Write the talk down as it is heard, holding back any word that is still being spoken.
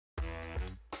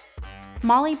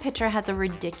Molly Pitcher has a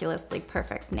ridiculously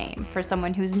perfect name for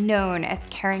someone who's known as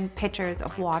carrying pitchers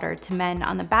of water to men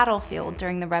on the battlefield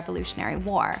during the Revolutionary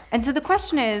War. And so the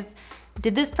question is,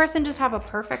 did this person just have a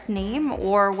perfect name,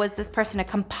 or was this person a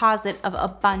composite of a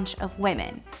bunch of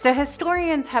women? So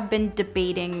historians have been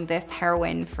debating this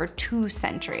heroine for 2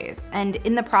 centuries, and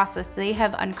in the process they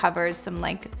have uncovered some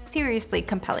seriously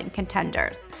compelling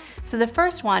contenders. So the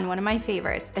first one of my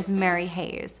favorites, is Mary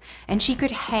Hayes, and she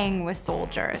could hang with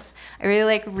soldiers. I really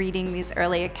like reading these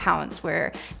early accounts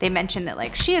where they mention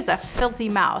that she has a filthy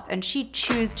mouth and she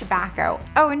chews tobacco.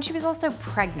 Oh, and she was also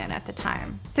pregnant at the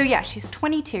time. So yeah, she's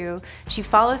 22, she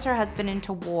follows her husband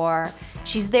into war.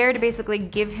 She's there to basically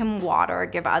give him water,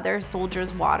 give other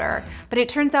soldiers water, but it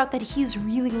turns out that he's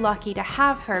really lucky to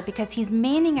have her because he's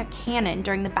manning a cannon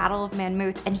during the Battle of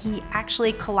Monmouth and he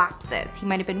actually collapses. He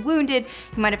might have been wounded,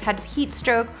 he might have had heat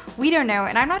stroke, we don't know,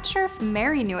 and I'm not sure if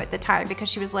Mary knew at the time because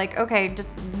she was like, okay,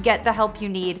 just get the help you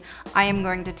need, I am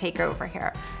going to take over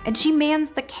here. And she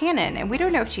mans the cannon, and we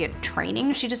don't know if she had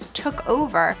training, she just took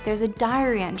over. There's a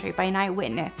diary entry by an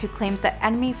eyewitness who claims that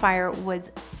enemy fire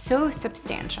was so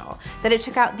substantial that it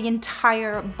took out the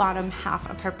entire bottom half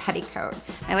of her petticoat.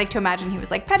 I like to imagine he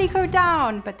was like, petticoat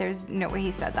down, but there's no way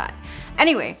he said that.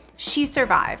 Anyway, she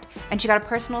survived, and she got a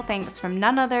personal thanks from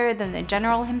none other than the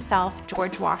general himself,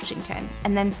 George Washington.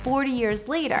 And then 40 years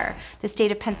later, the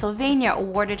state of Pennsylvania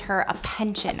awarded her a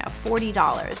pension of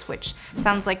 $40, which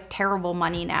sounds like terrible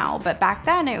money now, but back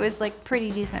then it was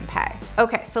pretty decent pay.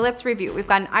 Okay, so let's review. We've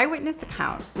got an eyewitness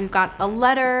account, we've got a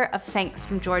letter of thanks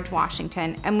from George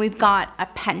Washington, and we've got a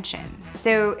pension.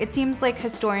 So it seems like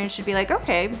historians should be like,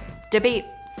 okay, debate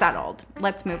settled,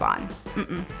 let's move on.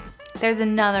 There's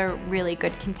another really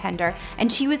good contender,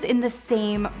 and she was in the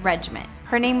same regiment.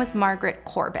 Her name was Margaret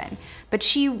Corbin, but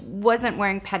she wasn't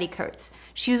wearing petticoats.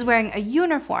 She was wearing a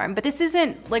uniform, but this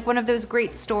isn't one of those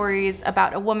great stories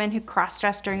about a woman who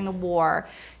cross-dressed during the war.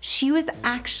 She was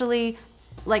actually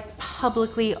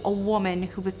publicly a woman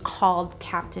who was called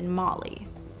Captain Molly.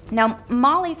 Now,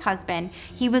 Molly's husband,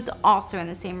 he was also in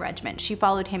the same regiment. She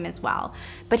followed him as well.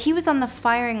 But he was on the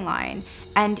firing line,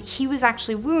 and he was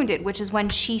actually wounded, which is when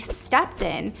she stepped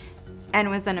in and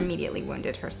was then immediately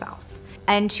wounded herself.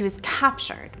 And she was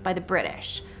captured by the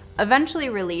British, eventually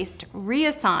released,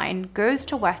 reassigned, goes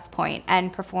to West Point,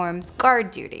 and performs guard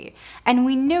duty. And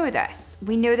we know this.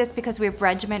 We know this because we have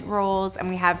regiment rolls, and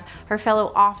we have her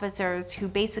fellow officers who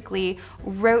basically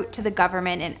wrote to the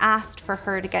government and asked for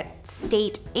her to get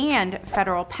state and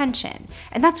federal pension.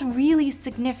 And that's really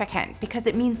significant because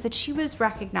it means that she was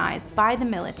recognized by the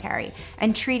military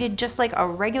and treated just like a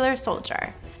regular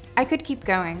soldier. I could keep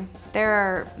going. There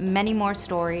are many more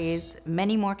stories,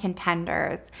 many more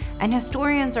contenders, and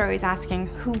historians are always asking,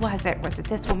 who was it? Was it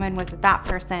this woman? Was it that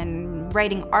person?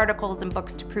 Writing articles and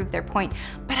books to prove their point.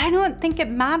 But I don't think it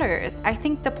matters. I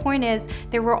think the point is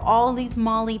there were all these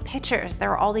Molly Pitchers. There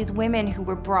were all these women who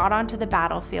were brought onto the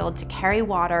battlefield to carry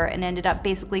water and ended up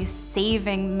basically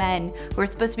saving men who were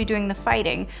supposed to be doing the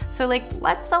fighting. So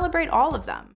let's celebrate all of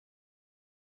them.